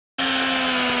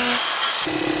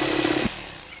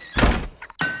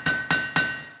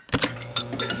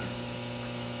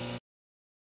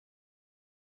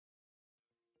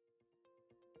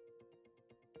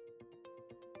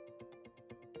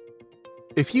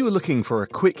If you are looking for a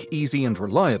quick, easy and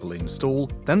reliable install,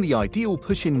 then the Ideal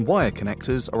push-in wire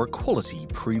connectors are a quality,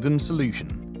 proven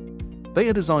solution. They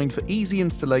are designed for easy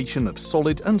installation of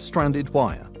solid and stranded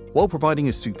wire, while providing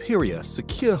a superior,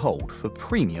 secure hold for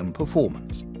premium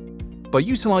performance. By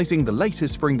utilizing the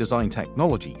latest spring design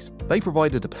technologies, they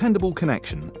provide a dependable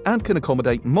connection and can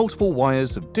accommodate multiple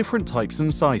wires of different types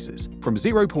and sizes, from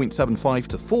 0.75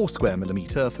 to 4 square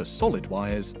millimeter for solid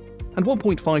wires, and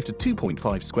 1.5 to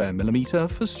 2.5 square millimeter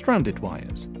for stranded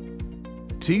wires.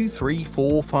 2, 3,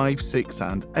 4, 5, 6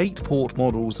 and 8 port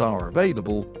models are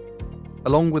available,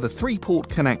 along with a 3-port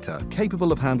connector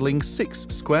capable of handling 6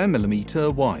 square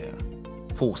millimeter wire.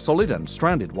 For solid and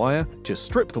stranded wire, just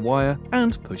strip the wire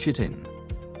and push it in.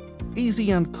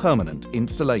 Easy and permanent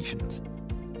installations.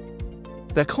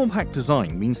 Their compact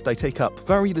design means they take up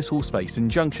very little space in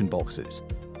junction boxes,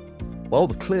 while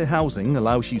the clear housing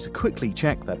allows you to quickly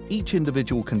check that each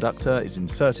individual conductor is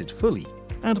inserted fully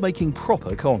and making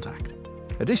proper contact.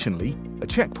 Additionally, a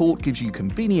check port gives you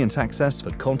convenient access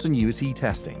for continuity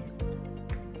testing.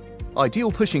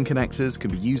 Ideal pushing connectors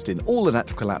can be used in all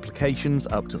electrical applications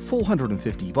up to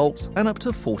 450 volts and up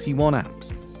to 41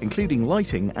 amps, including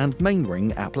lighting and main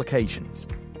ring applications.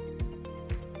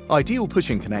 Ideal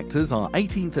pushing connectors are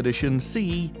 18th edition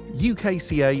CE,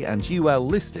 UKCA and UL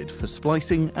listed for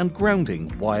splicing and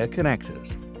grounding wire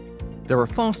connectors. They're a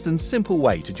fast and simple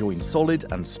way to join solid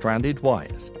and stranded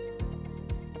wires.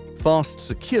 Fast,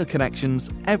 secure connections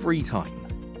every time.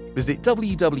 Visit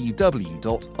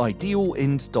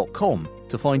www.idealind.com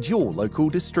to find your local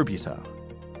distributor.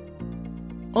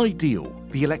 Ideal,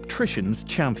 the electrician's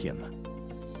champion.